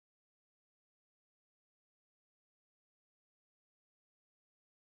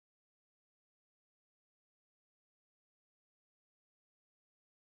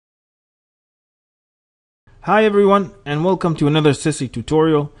Hi everyone, and welcome to another SysAid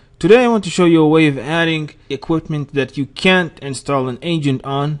tutorial. Today I want to show you a way of adding equipment that you can't install an agent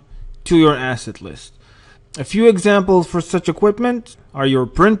on to your asset list. A few examples for such equipment are your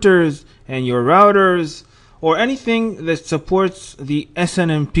printers and your routers, or anything that supports the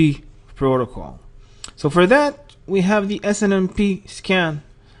SNMP protocol. So for that, we have the SNMP scan.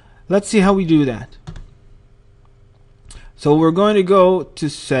 Let's see how we do that. So we're going to go to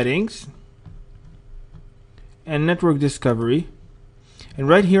Settings and Network Discovery, and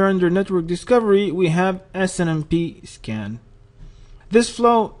right here under Network Discovery we have SNMP scan. This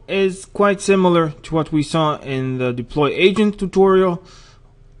flow is quite similar to what we saw in the deploy agent tutorial.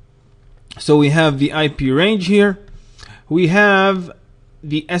 So we have the IP range here, we have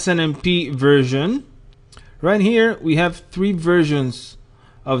the SNMP version. Right here we have 3 versions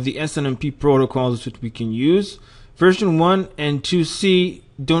of the SNMP protocols that we can use. Version 1 and 2C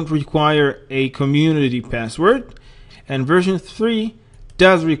don't require a community password, and version 3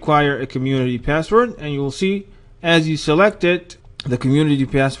 does require a community password, and you will see as you select it, the community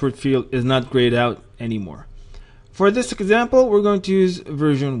password field is not grayed out anymore. For this example, we're going to use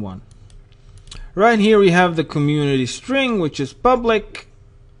version 1. Right here we have the community string, which is public,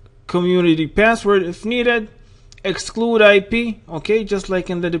 community password if needed, exclude IP, okay, just like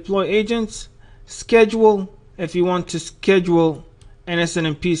in the deploy agents, schedule if you want to schedule an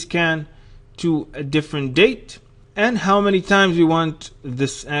SNMP scan to a different date, and how many times you want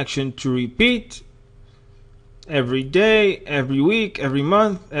this action to repeat: every day, every week, every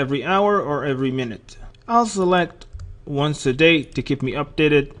month, every hour, or every minute. I'll select once a day to keep me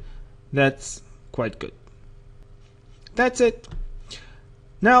updated. That's quite good. That's it.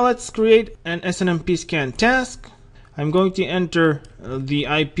 Now let's create an SNMP scan task. I'm going to enter the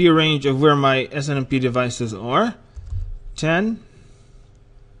IP range of where my SNMP devices are: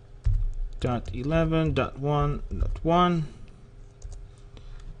 10.11.1.1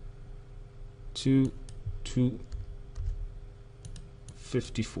 to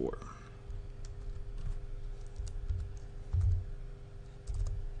 254.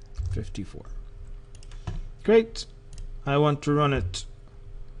 Great. I want to run it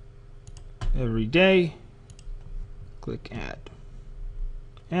every day. Click Add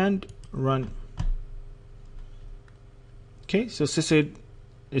and run. Okay, so SysAid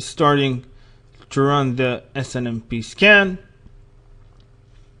is starting to run the SNMP scan,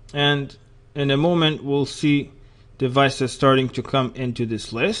 and in a moment we'll see devices starting to come into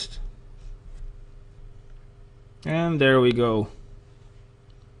this list, and there we go.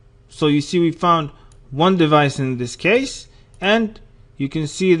 So you see we found one device in this case, and you can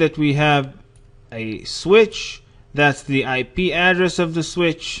see that we have a switch. That's the IP address of the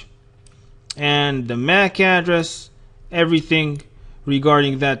switch and the MAC address, everything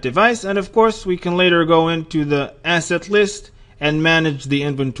regarding that device. And of course we can later go into the asset list and manage the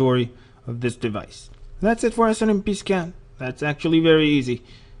inventory of this device. That's it for SNMP scan. That's actually very easy,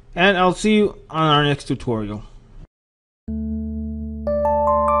 and I'll see you on our next tutorial.